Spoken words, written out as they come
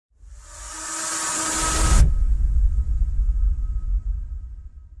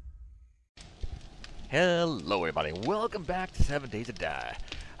Hello everybody, welcome back to 7 Days to Die.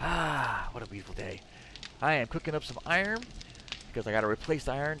 What a beautiful day. I am cooking up some iron, because I gotta replace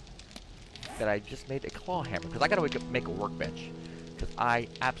the iron that I just made a claw hammer, because I gotta make a workbench, because I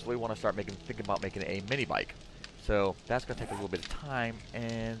absolutely want to start thinking about making a mini bike. So that's gonna take a little bit of time,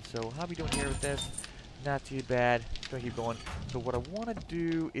 and so how are we doing here with this? Not too bad, gonna keep going. So what I want to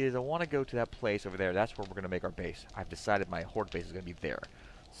do is I want to go to that place over there. That's where we're gonna make our base. I've decided my horde base is gonna be there.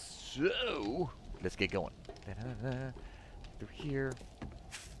 So let's get going. Through here.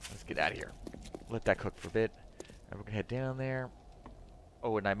 Let's get out of here. Let that cook for a bit. And we're gonna head down there.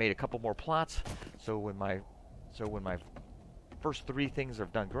 Oh, and I made a couple more plots. So when my first 3 things are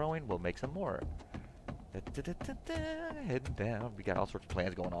done growing, we'll make some more. Heading down. We got all sorts of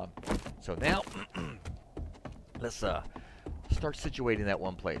plans going on. So now let's start situating that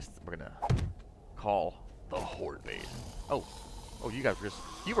one place. We're gonna call the horde base. Oh, you guys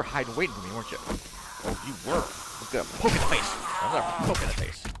you were hiding waiting for me, weren't you? Oh, you were. Look at poke in the face. I'm gonna poke in the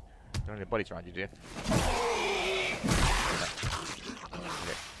face. Don't have any buddies around you, do you?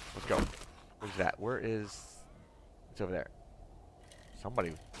 Okay, let's go. Where's that? Where is... It's over there.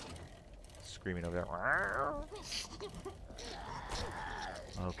 Somebody screaming over there.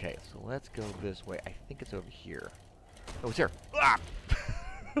 Okay, so let's go this way. I think it's over here. Oh, it's here. Ah!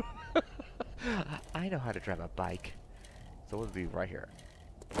 I know how to drive a bike. So we'll be right here.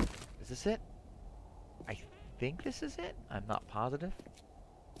 Is this it? I think this is it. I'm not positive.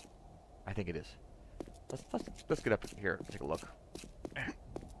 I think it is. Let's get up here and take a look.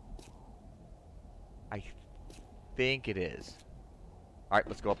 I think it is. All right,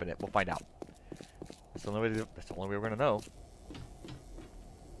 let's go up in it. We'll find out. That's the only way we're gonna know.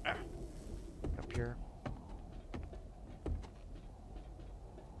 Up here.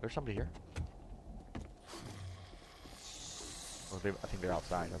 There's somebody here. Oh, I think they're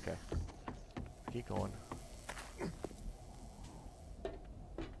outside. Okay. Keep going.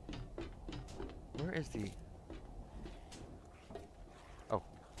 Where is the... Oh.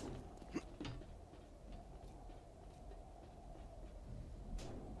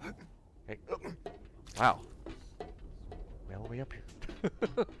 Hey. Oh. Wow. Way all the way up here.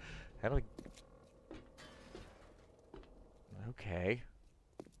 How do I... Okay.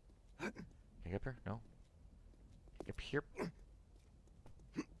 Can I get up here? No. Up here?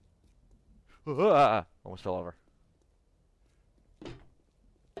 Almost fell over.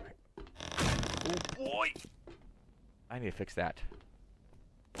 Right. Oh boy! I need to fix that.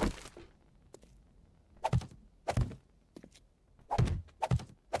 Alright,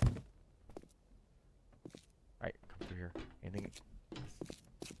 come through here. Anything?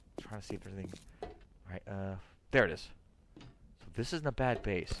 Trying to see if there's anything. Alright, there it is. So this isn't a bad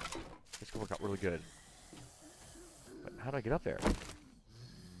base. This could work out really good. But how do I get up there?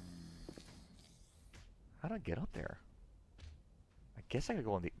 How do I get up there? I guess I gotta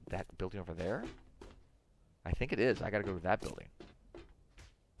go in that building over there? I think it is. I gotta go to that building.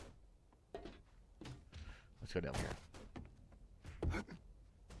 Let's go down here.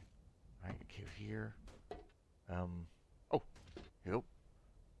 Alright, okay, here. Oh, here we go.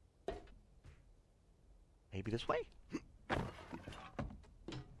 Maybe this way?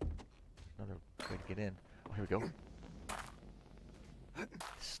 Another way to get in. Oh, here we go.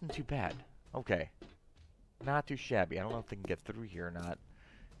 This isn't too bad. Okay. Not too shabby. I don't know if they can get through here or not.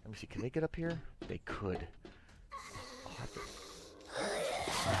 Let me see. Can they get up here? They could.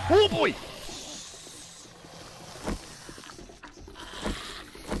 Oh boy!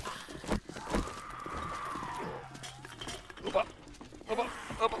 Up, up, up,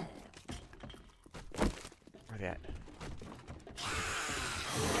 up, up. Where are they at?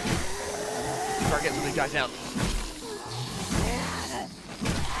 Start getting some of these guys down.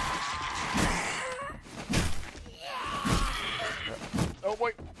 Oh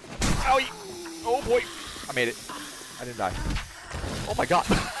boy! Owie! Oh boy! I made it. I didn't die. Oh my god!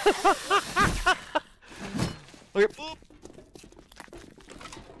 Look at.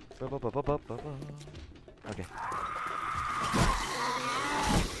 Okay.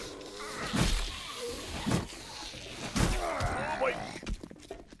 Oh boy!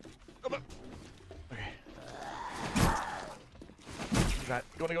 Okay. He's not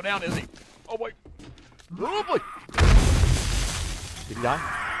going to go down, is he? Oh boy! Oh boy! Did he die?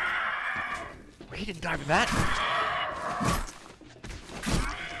 Well, he didn't die from that.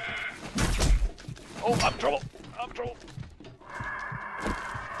 Oh, I'm in trouble. I'm in trouble.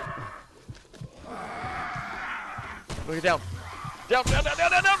 Look it down. Down, down, down,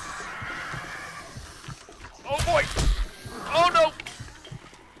 down, down, down. Oh boy. Oh no.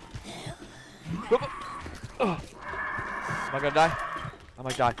 Oh. Am I gonna die? I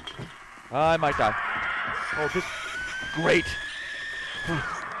might die. I might die. Oh, this... Great!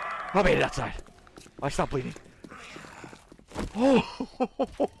 I made it outside. I stopped bleeding. Oh!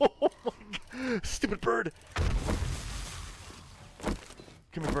 Stupid bird!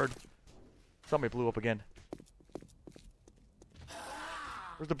 Come here, bird. Somebody blew up again.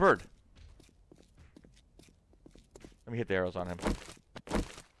 Where's the bird? Let me hit the arrows on him.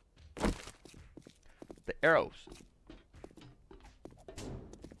 The arrows.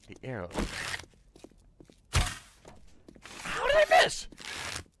 The arrows. How did I miss?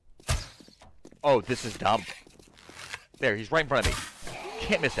 Oh, this is dumb. There, he's right in front of me.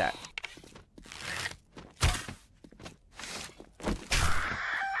 Can't miss that.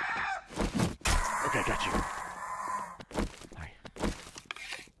 Okay, got you. Alright.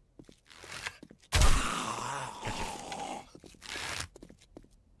 Got you.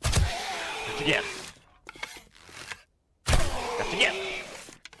 Got you again. Got you again.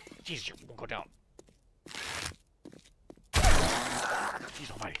 Jesus, you won't go down.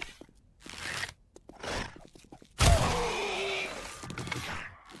 Jeez almighty.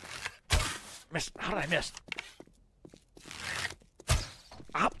 Miss. How did I miss?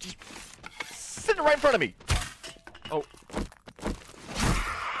 Ah, just sitting right in front of me. Oh.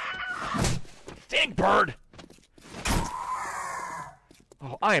 Dang bird.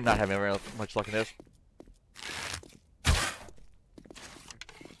 Oh, I am not having very much luck in this.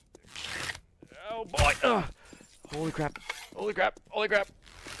 Oh boy. Ugh. Holy crap. Holy crap. Holy crap.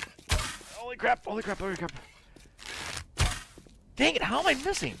 Holy crap. Holy crap. Holy crap. Dang it. How am I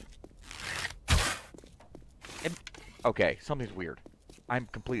missing? Okay, something's weird. I'm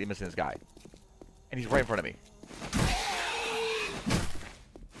completely missing this guy. And he's right in front of me.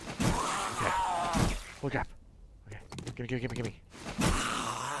 Okay. Holy crap. Okay. Gimme.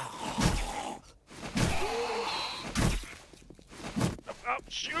 Oh,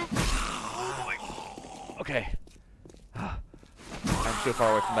 shoot! Oh boy. Okay. I'm so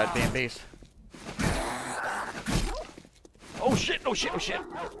far away from that damn base. Oh shit! Oh shit! Oh shit!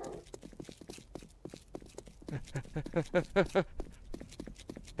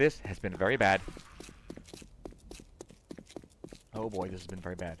 This has been very bad. Oh boy, this has been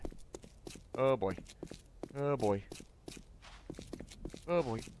very bad. Oh boy. Oh boy. Oh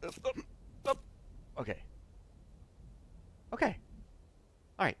boy. Up. Okay. Okay.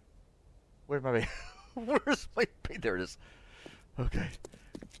 Alright. Where's my base? Where's my base? There it is. Okay.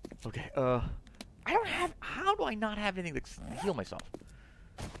 Okay. I don't have... How do I not have anything to heal myself?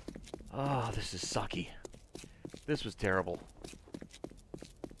 Oh, this is sucky. This was terrible.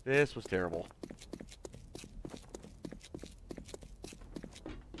 This was terrible.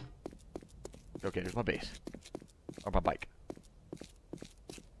 Okay, there's my base. Or my bike.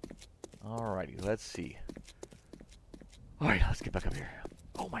 Alrighty, let's see. Alright, let's get back up here.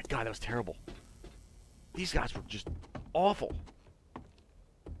 Oh my god, that was terrible. These guys were just awful.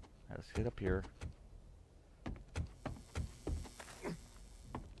 Alright, let's get up here.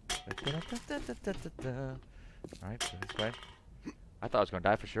 Alright, so this way. I thought I was going to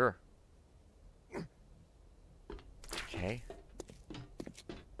die for sure. Okay.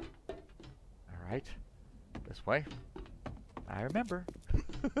 Alright. This way. I remember.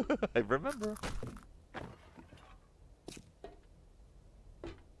 I remember.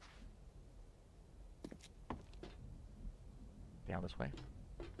 Down this way.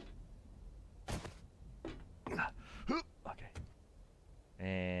 Okay.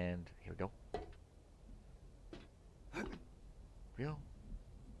 And here we go. Real.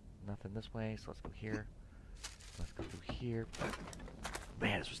 Nothing this way, so let's go here. Let's go through here.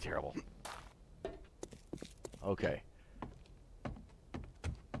 Man, this was terrible. Okay.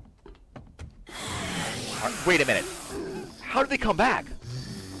 Right, wait a minute. How did they come back?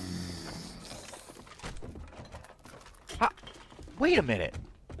 Wait a minute.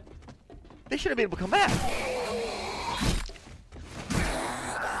 They should have been able to come back.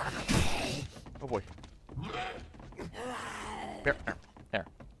 Oh boy. There. There.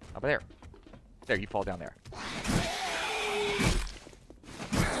 Up there. There, you fall down there.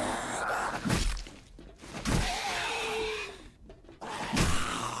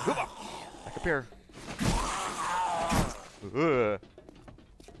 Back up here. Oh,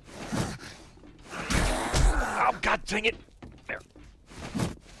 god dang it! There.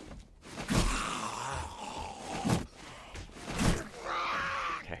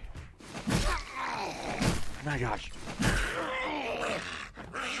 Okay. My gosh.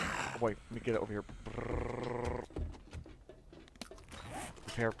 Oh boy, let me get it over here.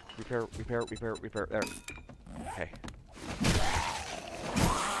 Repair. There. Okay.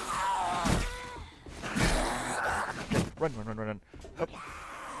 Run. Up.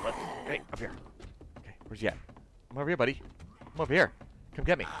 Okay, up here. Okay. Where's he at? I'm over here, buddy. I'm over here. Come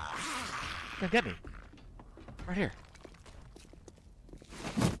get me. Come get me. Right here.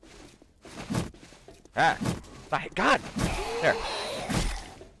 Ah. My God. There.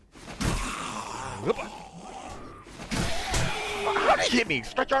 Whoop. How did he hit me?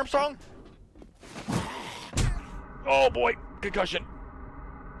 Stretch Armstrong? Oh boy. Concussion.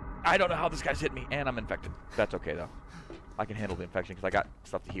 I don't know how this guy's hit me. And I'm infected. That's okay though. I can handle the infection because I got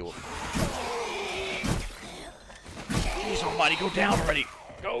stuff to heal. Jeez almighty, go down already.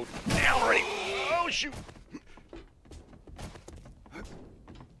 Go down already. Oh, shoot.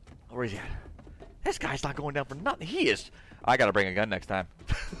 Where is he at? This guy's not going down for nothing. He is. I gotta bring a gun next time.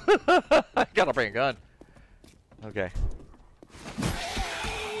 I gotta bring a gun. Okay.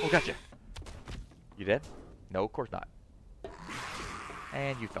 Oh, gotcha. You dead? No, of course not.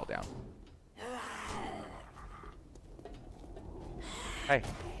 And you fell down. Hey.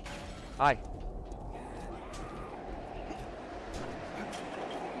 Hi.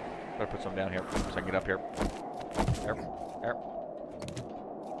 Better put some down here so I can get up here. There. There.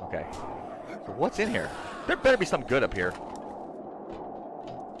 Okay. So what's in here? There better be something good up here.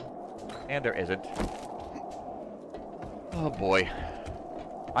 And there isn't. Oh boy.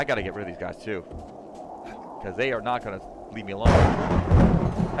 I gotta get rid of these guys too. Because they are not gonna leave me alone.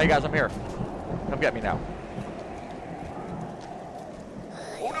 Hey guys, I'm here. Come get me now.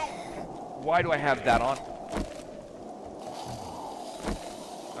 Oh no! Why do I have that on?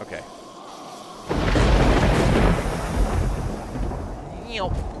 Okay.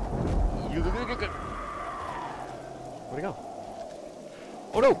 Where'd he go?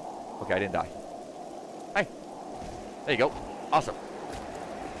 Oh no! Okay, I didn't die. Hey. There you go. Awesome.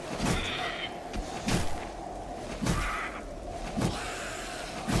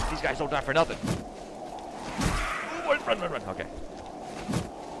 These guys don't die for nothing. Run, run, run. Okay.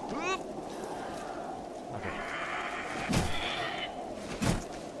 Okay.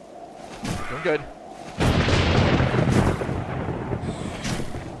 Doing good.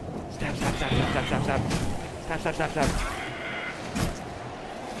 Stab, stab, stab, stab, stab, stab. Stab, stab, stab, stab.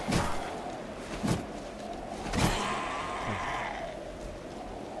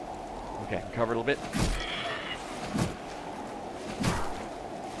 Okay, cover a little bit.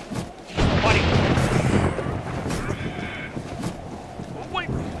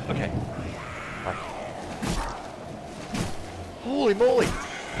 Holy moly!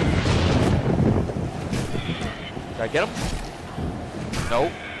 Did I get him?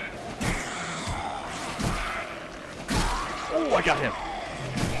 No. Oh, I got him.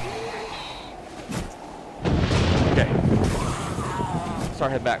 Okay.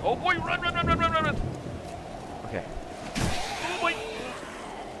 Start heading back. Oh boy, run, run, run, run, run, run, run. Okay. Oh boy.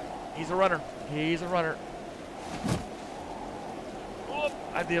 He's a runner. He's a runner. Oh,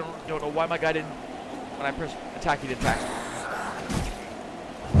 I don't know why my guy didn't. When I pressed attack, he didn't attack.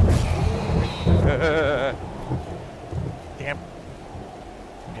 Damn.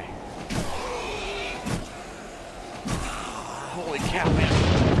 Okay. Holy cow, man.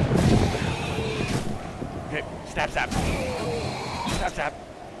 Okay, stab, stab. Stab, stab.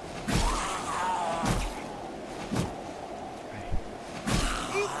 Okay.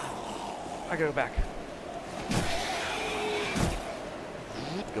 I gotta go back.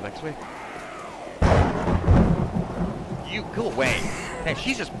 Go back this way. You go away. Man,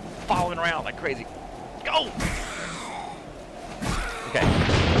 she's just following around like crazy. Go! Okay.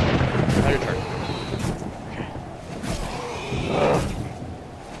 Now your turn. Okay.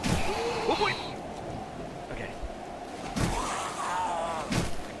 Oh boy! Okay.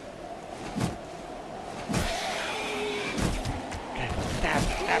 Okay. Stab,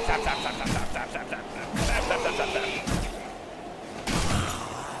 stab, stab, stab, stab, stab, stab, stab, stab, stab, stab, stab, stab, stab, stab.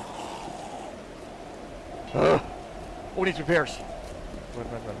 Oh, needs repairs. Run,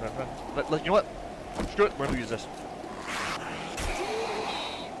 run, run, run, run. You know what? Screw it. We're gonna use this.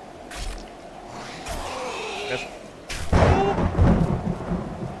 Yes.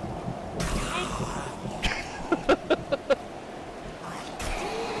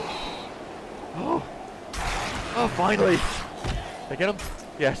 Oh. Oh, finally. Did I get him?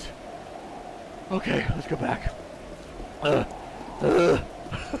 Yes. Okay, let's go back.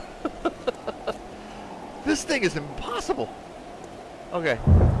 This thing is impossible. Okay,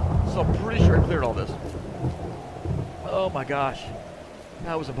 so I'm pretty sure I cleared all this. Oh my gosh,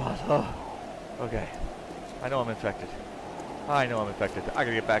 that was impossible. Oh. Okay, I know I'm infected. I know I'm infected. I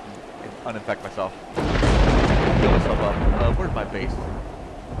gotta get back and uninfect myself. Heal myself up. Where's my base?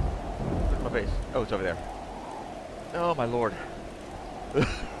 Where's my base? Oh, it's over there. Oh my lord.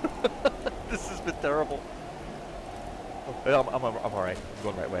 This has been terrible. Oh, I'm alright. I'm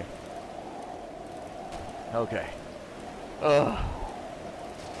going the right way. Okay. Ugh.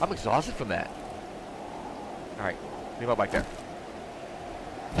 I'm exhausted from that. Alright. Leave my bike there.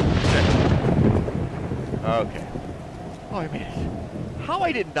 Okay. Oh, I made it. How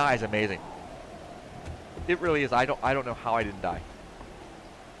I didn't die is amazing. It really is. I don't know how I didn't die.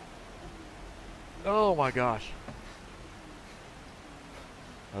 Oh my gosh.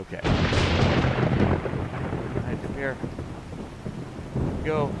 Okay. Alright, up here.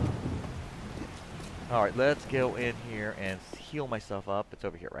 Go. Alright, let's go in here and heal myself up. It's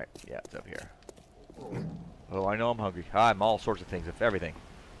over here, right? Yeah, it's over here. Oh, I know I'm hungry. I'm all sorts of things, if everything.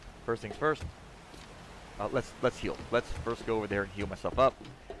 First things first. Let's heal. Let's first go over there and heal myself up.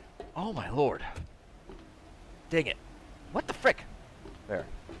 Oh my lord. Dang it. What the frick? There.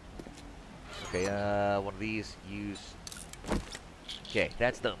 Okay, one of these, use. Okay,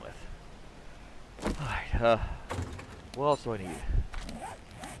 that's done with. Alright, what else do I need?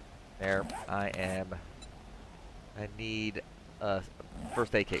 There, I need a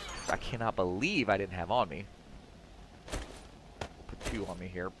first aid kit. I cannot believe I didn't have on me. Put 2 on me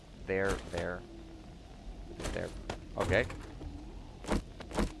here. There. Okay.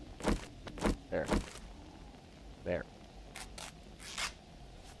 There.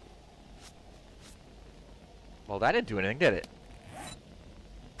 Well, that didn't do anything, did it?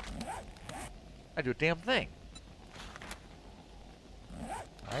 I do a damn thing.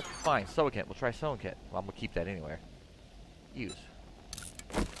 Alright, fine. Sewing kit. We'll try sewing kit. Well, I'm going to keep that anyway. Use.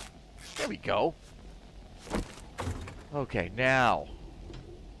 There we go. Okay, now.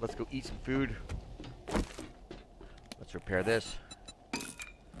 Let's go eat some food. Let's repair this.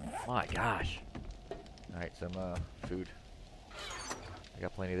 My gosh. Alright, some food. I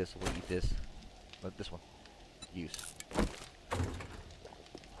got plenty of this, so we'll eat this. Let this one. Use.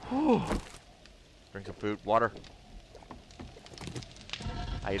 Whew. Bring some food, water.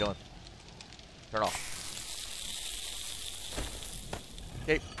 How you doing? Turn off.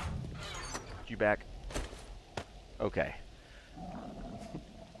 Okay. Get you back. Okay.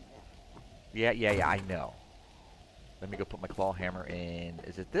 Yeah, I know. Let me go put my claw hammer in.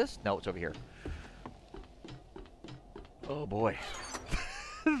 Is it this? No, it's over here. Oh boy.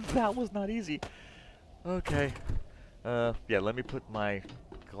 That was not easy. Okay. Yeah, let me put my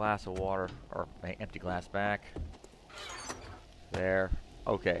glass of water, or my empty glass back. There.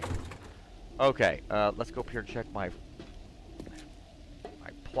 Okay. Okay, let's go up here and check my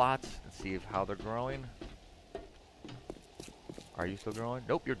plots and see how they're growing. Are you still growing?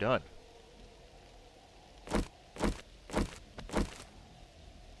 Nope, you're done.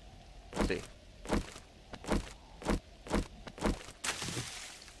 Let's see.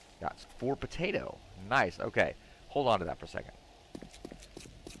 Got 4 potato. Nice, okay. Hold on to that for a second.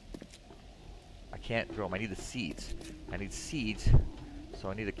 I can't grow them. I need the seeds. I need seeds, so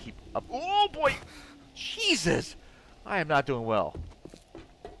I need to keep up. Oh boy! Jesus! I am not doing well.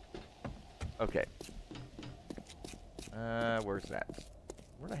 Okay. Where's that?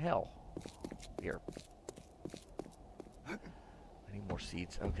 Where the hell? Here. I need more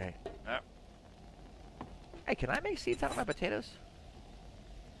seeds. Okay. Hey, can I make seeds out of my potatoes?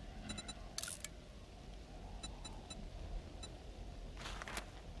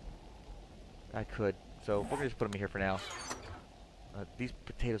 I could. So we're gonna just put them in here for now. These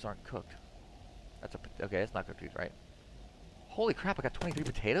potatoes aren't cooked. That's okay. That's not cooked, right? Holy crap! I got 23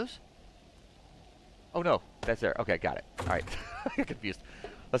 potatoes. Oh no, that's there. Okay, got it. All right, I got confused.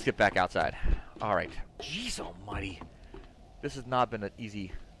 Let's get back outside. All right. Jeez almighty, this has not been an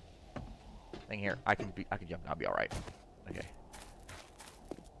easy thing here. I can jump. I'll be all right. Okay.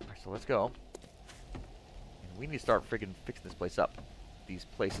 All right, so let's go. And we need to start friggin' fixing this place up. These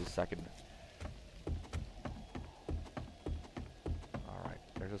places, so I can. All right,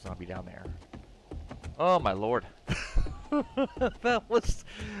 there's a zombie down there. Oh my lord. that was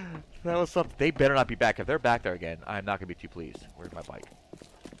something. They better not be back. If they're back there again, I'm not gonna be too pleased. Where's my bike?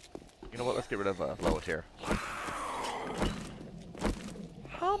 You know what? Let's get rid of Lois here.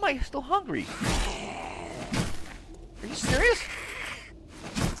 How am I still hungry? Are you serious?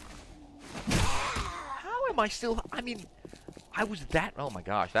 How am I still? I mean, I was that. Oh my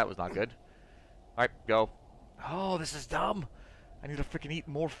gosh, that was not good. All right, go. Oh, this is dumb. I need to freaking eat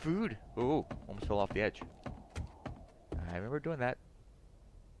more food. Ooh, almost fell off the edge. I remember doing that.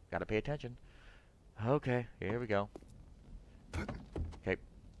 Gotta pay attention. Okay, here we go. Okay,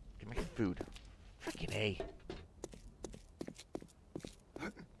 give me food. Freaking A.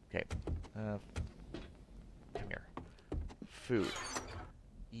 Okay, come here. Food.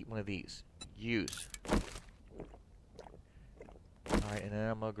 Eat one of these. Use. Alright, and then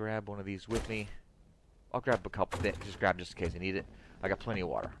I'm gonna grab one of these with me. I'll grab a couple. Just grab just in case I need it. I got plenty of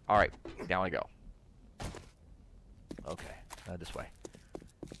water. Alright, down I go. Okay, this way.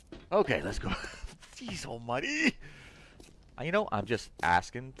 Okay, let's go. Jeez almighty. You know, I'm just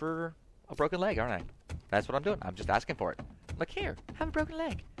asking for a broken leg, aren't I? That's what I'm doing. I'm just asking for it. Like, here, have a broken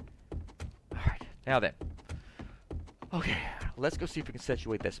leg. Alright, now then. Okay, let's go see if we can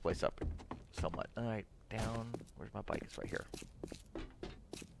situate this place up somewhat. Alright, down. Where's my bike? It's right here.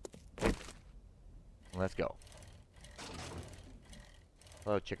 Okay. Let's go.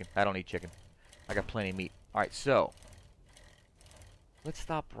 Hello, chicken. I don't eat chicken. I got plenty of meat. Alright, so. Let's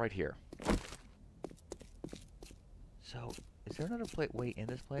stop right here. So, is there another way in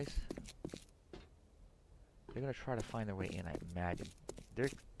this place? They're going to try to find their way in, I imagine.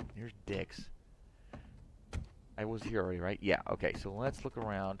 There's dicks. I was here already, right? Yeah, okay, so let's look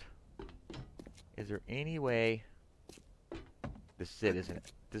around. Is there any way... This is it, isn't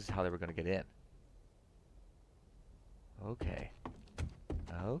it? This is how they were going to get in. Okay.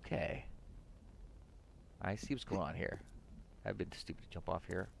 Okay. I see what's going on here. I've been stupid to jump off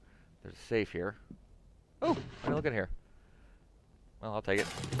here. There's a safe here. Oh, I mean, look at here. Well, I'll take it.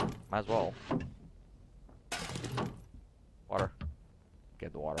 Might as well. Water.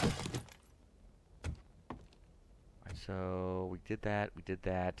 Get the water. Alright, so we did that. We did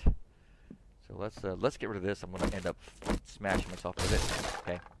that. So let's get rid of this. I'm gonna end up smashing myself with it.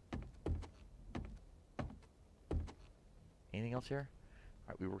 Okay. Anything else here?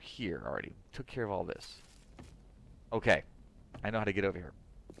 Alright, we were here already. Took care of all this. Okay. I know how to get over here.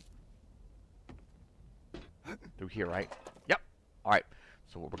 Through here, right? Yep. Alright.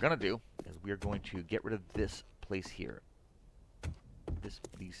 So what we're going to do is we are going to get rid of this place here. These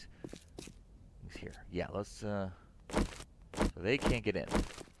things here. Yeah, let's, so they can't get in.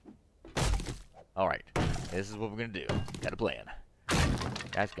 Alright. This is what we're going to do. Got a plan.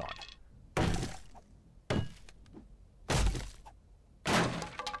 That's gone.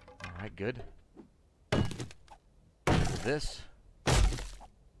 Alright, good. This.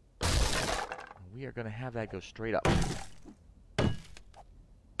 We are going to have that go straight up.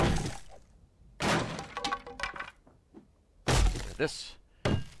 This.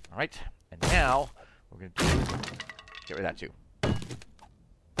 Alright. And now, we're going to get rid of that too.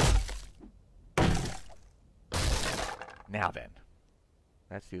 Now then.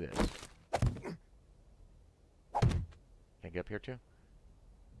 Let's do this. Can I get up here too?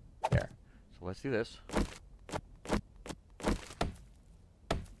 There. So let's do this.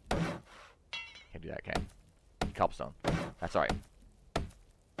 Can't do that, okay? Cobblestone. That's alright.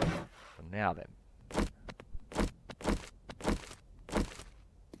 So now then.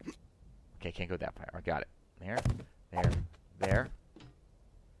 Okay, can't go that far. I got it. There, there, there.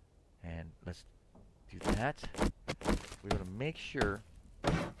 And let's do that. We're going to make sure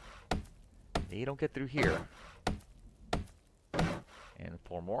they don't get through here. And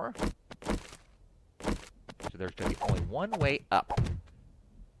 4 more. So there's going to be only one way up.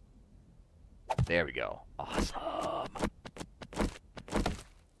 There we go. Awesome.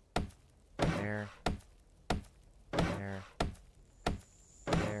 There. There.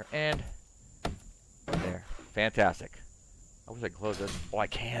 There. And there. Fantastic. I wish I could close this. Oh, I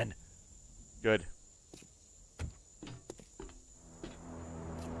can. Good.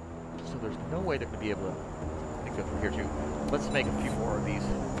 So there's no way they're going to be able to go through here too. Let's make a few more of these.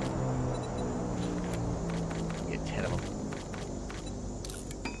 Get 10 of them.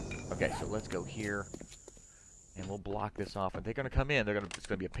 Okay, so let's go here, and we'll block this off. If they're going to come in, it's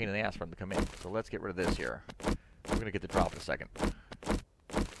going to be a pain in the ass for them to come in. So let's get rid of this here. We're going to get the drop in a second.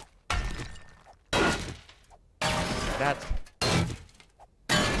 That's...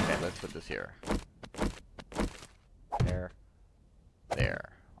 Okay, let's put this here. There. There.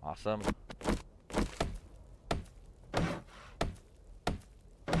 Awesome.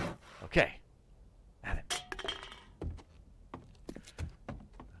 Okay. Now then.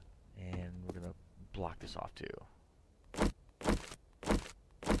 And we're going to block this off too.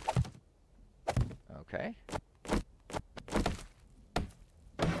 Okay.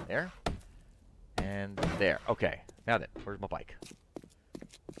 There. And there. Okay. Now then, where's my bike?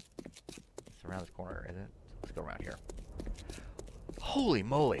 It's around this corner, isn't it? Let's go around here. Holy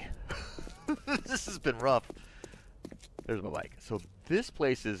moly. This has been rough. There's my bike. So this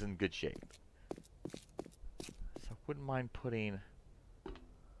place is in good shape. So I wouldn't mind putting...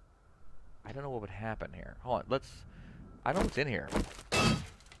 I don't know what would happen here. Hold on, let's... I know what's in here.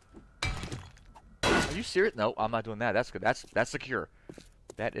 Are you serious? No, I'm not doing that. That's good. That's secure.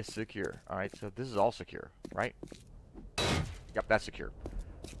 That is secure. Alright, so this is all secure, right? Yep, that's secure.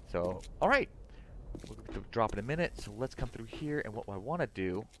 So, alright. We'll drop in a minute, so let's come through here, and what I want to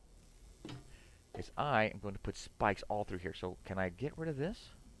do is I am going to put spikes all through here. So can I get rid of this?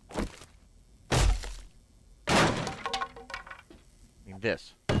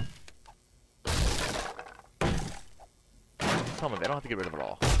 this. Some of it. I don't have to get rid of it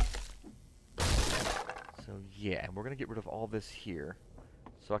all. So yeah, and we're gonna get rid of all this here,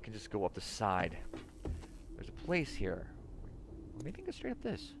 so I can just go up the side. There's a place here. Maybe go straight up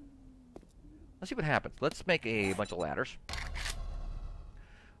this. Let's see what happens. Let's make a bunch of ladders.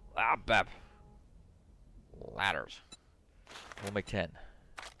 Ah, bap. Ladders. We'll make 10.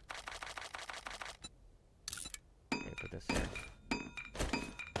 Okay, put this there.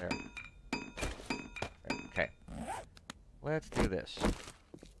 There. There. Okay. Let's do this.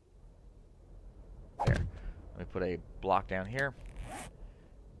 There. Let me put a block down here.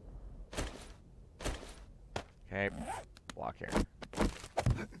 Okay. Block here.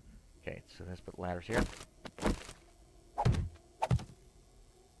 Okay, so let's put ladders here.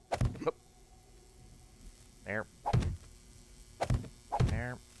 Oop. There.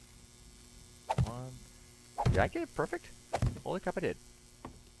 There. One. Did I get it perfect? Holy crap, I did.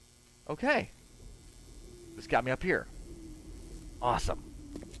 Okay. This got me up here. Awesome.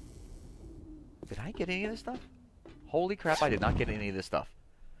 Did I get any of this stuff? Holy crap, I did not get any of this stuff.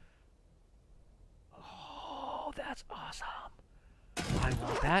 Oh, that's awesome. I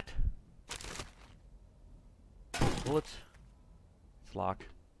want that. Bullets. It's locked.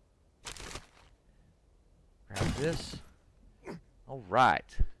 Grab this.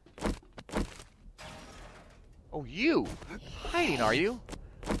 Alright. Oh, you! Hiding, are you?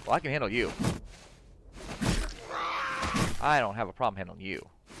 Well, I can handle you. I don't have a problem handling you.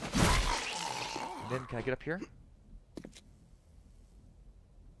 And then, can I get up here?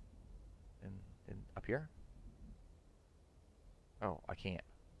 And up here? Oh, I can't.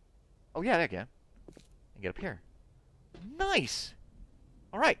 Oh, yeah, there I can. And get up here. Nice!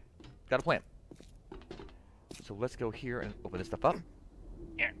 Alright, got a plan. So let's go here and open this stuff up.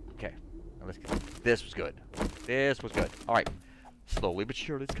 Yeah, okay. Now let's get, this was good. This was good. Alright. Slowly but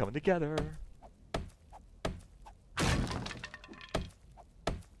surely it's coming together.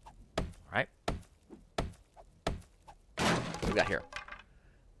 Alright. What do we got here?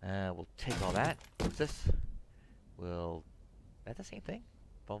 We'll take all that. What's this? Is that the same thing?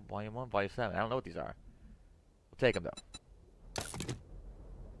 Volume 1, Volume 7. I don't know what these are. We'll take them, though.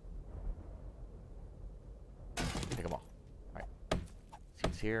 Take them all. Alright. See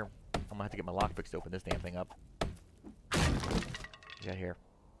what's here. I'm gonna have to get my lockpicks to open this damn thing up. We got here.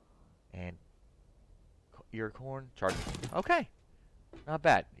 And ear corn, charge. Okay. Not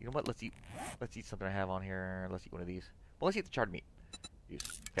bad. You know what? Let's eat something I have on here. Let's eat one of these. Well, let's eat the charred meat.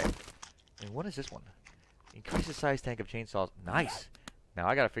 Use. Okay. And what is this one? Increase the size tank of chainsaws. Nice. Now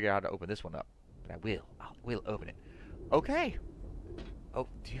I gotta figure out how to open this one up. But I will. I will open it. Okay. Oh,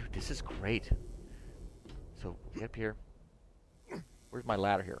 dude, this is great. So, get up here. Where's my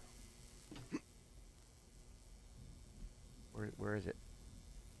ladder here? Where is it?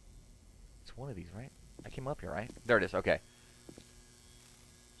 It's one of these, right? I came up here, right? There it is. Okay.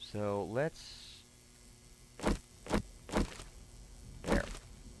 So, let's... There.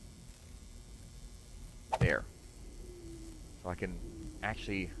 There. So I can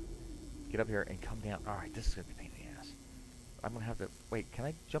actually get up here and come down. Alright, this is going to be a pain in the ass. I'm going to have to... Wait, can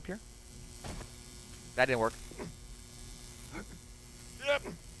I jump here? That didn't work. Yep.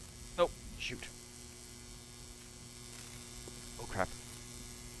 Nope. Shoot. Oh, crap.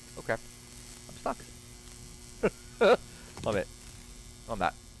 Oh, crap. I'm stuck. Love it. No, I'm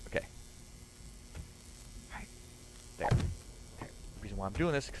not. Okay. Alright. There. Okay. The reason why I'm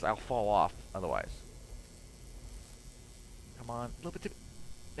doing this is because I'll fall off otherwise. Come on. A little bit too...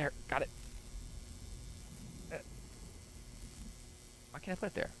 There. Got it. Why can't I put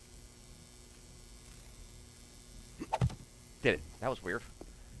it there? Did it. That was weird.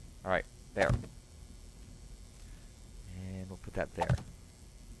 Alright. There. And we'll put that there.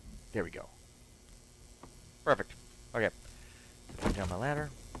 There we go. Perfect. Okay. Put down my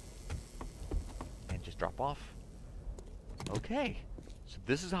ladder. And just drop off. Okay. So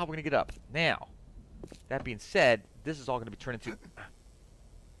this is how we're going to get up. Now, that being said, this is all going to be turned into...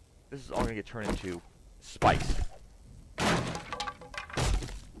 This is all going to get turned into spikes. So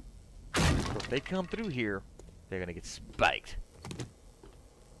if they come through here, they're going to get spiked.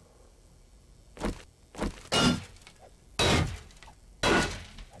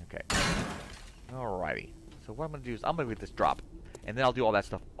 Okay. Alrighty. So what I'm going to do is I'm going to get this drop. And then I'll do all that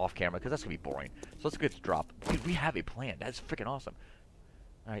stuff off camera because that's going to be boring. So let's get this drop. Dude, we have a plan. That's freaking awesome.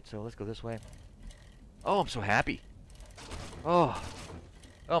 Alright, so let's go this way. Oh, I'm so happy. Oh.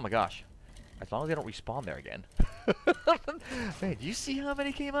 Oh my gosh. As long as they don't respawn there again. Man, do you see how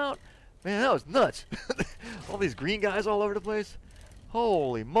many came out? Man, that was nuts. All these green guys all over the place.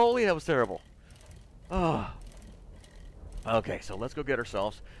 Holy moly, that was terrible. Oh. Okay, so let's go get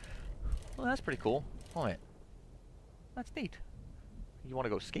ourselves. Well, that's pretty cool. Hold on. That's neat. You want to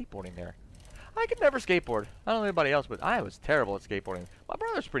go skateboarding there? I could never skateboard. I don't know anybody else, but I was terrible at skateboarding. My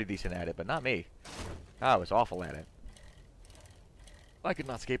brother's pretty decent at it, but not me. I was awful at it. I could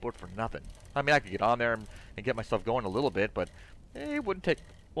not skateboard for nothing. I mean, I could get on there and get myself going a little bit, but it wouldn't take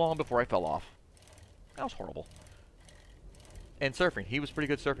long before I fell off. That was horrible. And surfing. He was pretty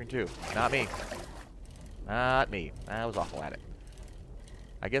good surfing, too. Not me. Not me. I was awful at it.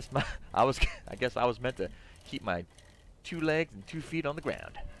 I guess I was meant to keep my 2 legs and 2 feet on the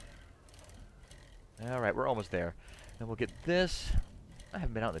ground. Alright, we're almost there. And we'll get this. I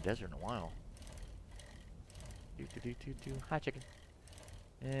haven't been out in the desert in a while. Hi, chicken.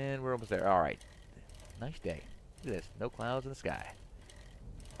 And we're almost there. Alright. Nice day. Look at this. No clouds in the sky.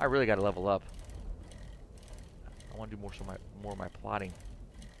 I really got to level up. I want to do more of my plotting.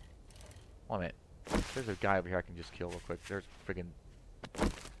 1 minute. There's a guy over here I can just kill real quick. There's a friggin'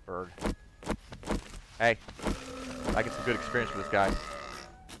 bird. Hey. I get some good experience with this guy.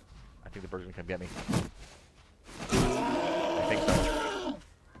 I think the bird's gonna come get me. I think so.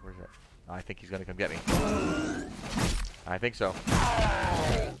 Where's that? I think he's gonna come get me. I think so.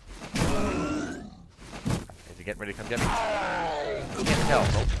 Is he getting ready to come get me? I can't tell.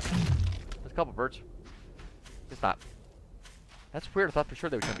 Oh. There's a couple birds. It's not. That's weird. I thought for sure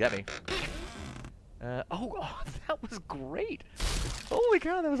they would come get me. Oh, that was great. Holy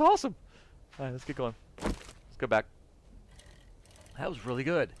cow, that was awesome. Alright, let's get going. Let's go back. That was really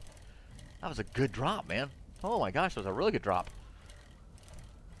good. That was a good drop, man. Oh my gosh, that was a really good drop.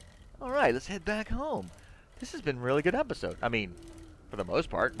 Alright, let's head back home. This has been a really good episode. I mean, for the most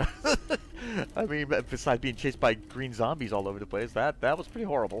part. I mean, besides being chased by green zombies all over the place, that was pretty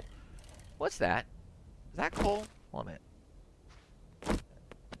horrible. What's that? Is that coal? Hold on a minute.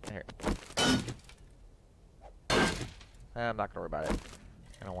 There. I'm not going to worry about it.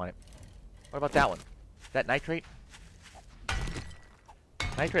 I don't want it. What about that one? Is that nitrate?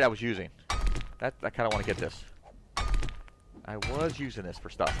 Nitrate I was using. I kind of want to get this. I was using this for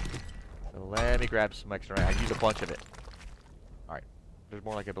stuff. So let me grab some extra. I use a bunch of it. Alright. There's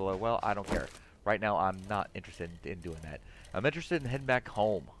more like it below. Well, I don't care. Right now, I'm not interested in doing that. I'm interested in heading back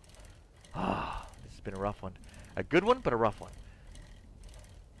home. Ah, this has been a rough one. A good one, but a rough one.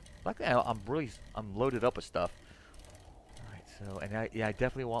 Luckily, I'm loaded up with stuff. Alright, so, and I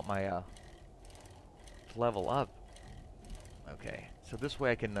definitely want my, to level up. Okay, so this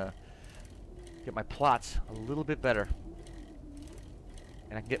way I can, get my plots a little bit better.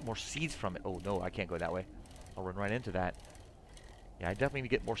 And I can get more seeds from it. Oh, no, I can't go that way. I'll run right into that. Yeah, I definitely need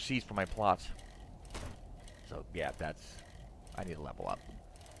to get more seeds from my plots. So, yeah, I need to level up.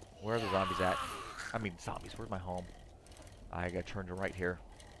 Where are the zombies at? I mean, zombies, where's my home? I gotta turn to right here.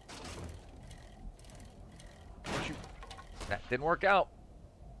 Shoot. That didn't work out.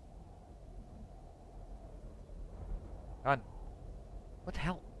 Come on. What the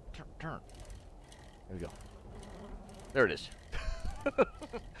hell? Turn. There we go. There it is.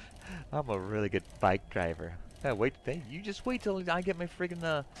 I'm a really good bike driver. You just wait till I get my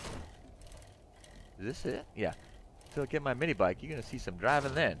friggin' Is this it? Yeah. Till I get my mini bike, you're gonna see some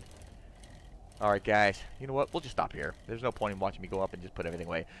driving then. Alright guys, you know what? We'll just stop here. There's no point in watching me go up and just put everything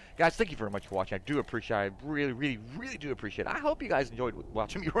away. Guys, thank you very much for watching. I do appreciate it. I really, really, really do appreciate it. I hope you guys enjoyed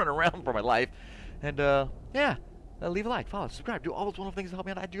watching me run around for my life. And yeah. Leave a like, follow, subscribe, do all those wonderful things to help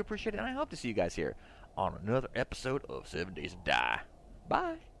me out. I do appreciate it, and I hope to see you guys here on another episode of 7 Days to Die.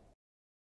 Bye.